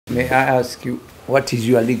May I ask you, what is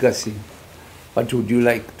your legacy? What would you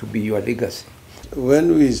like to be your legacy?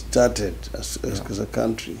 When we started as a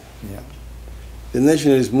country, the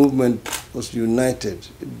nationalist movement was united.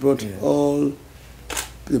 It brought all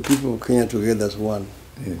the people of Kenya together as one.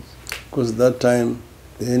 Yes. Because at that time,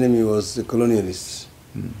 the enemy was the colonialists,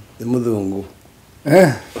 the Mudhungu,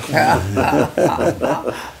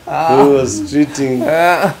 who was treating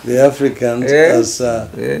the Africans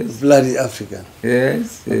as bloody African.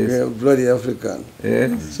 Yes, Okay, bloody African.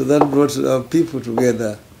 yes. So that brought our people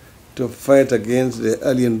together to fight against the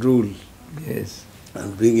alien rule Yes.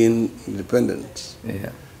 and bring in independence.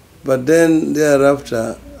 Yeah. But then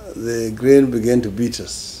thereafter, the grain began to beat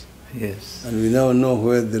us. Yes. And we now know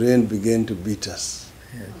where the rain began to beat us.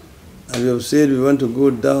 Yes. And we have said we want to go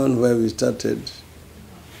down where we started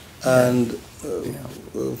and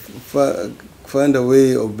find a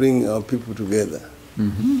way of bringing our people together.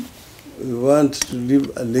 We want to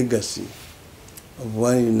leave a legacy of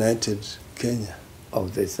one united Kenya. Oh,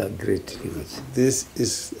 that's a great legacy. This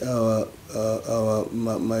is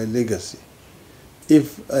my legacy.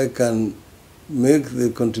 If I can make the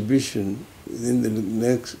contribution within the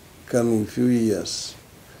next coming few years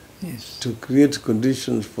to create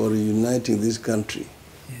conditions for uniting this country,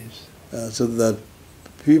 so that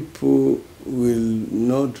people will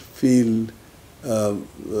not feel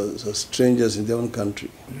strangers in their own country.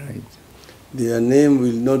 Right. Their name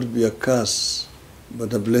will not be a curse,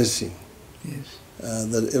 but a blessing. Yes.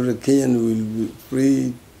 That every Kenyan will be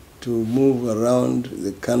free to move around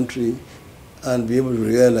the country and be able to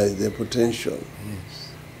realize their potential.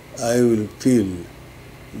 Yes. I will feel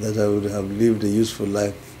that I would have lived a useful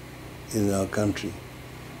life in our country,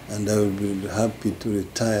 and I will be happy to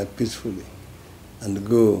retire peacefully and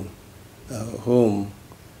go home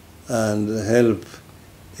and help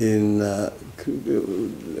in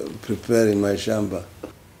preparing my shamba.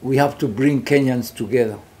 We have to bring Kenyans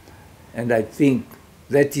together, and I think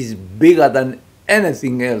that is bigger than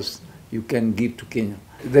anything else you can give to Kenya.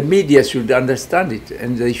 The media should understand it,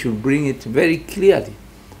 and they should bring it very clearly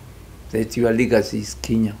that your legacy is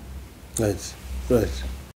Kenya. Right, right.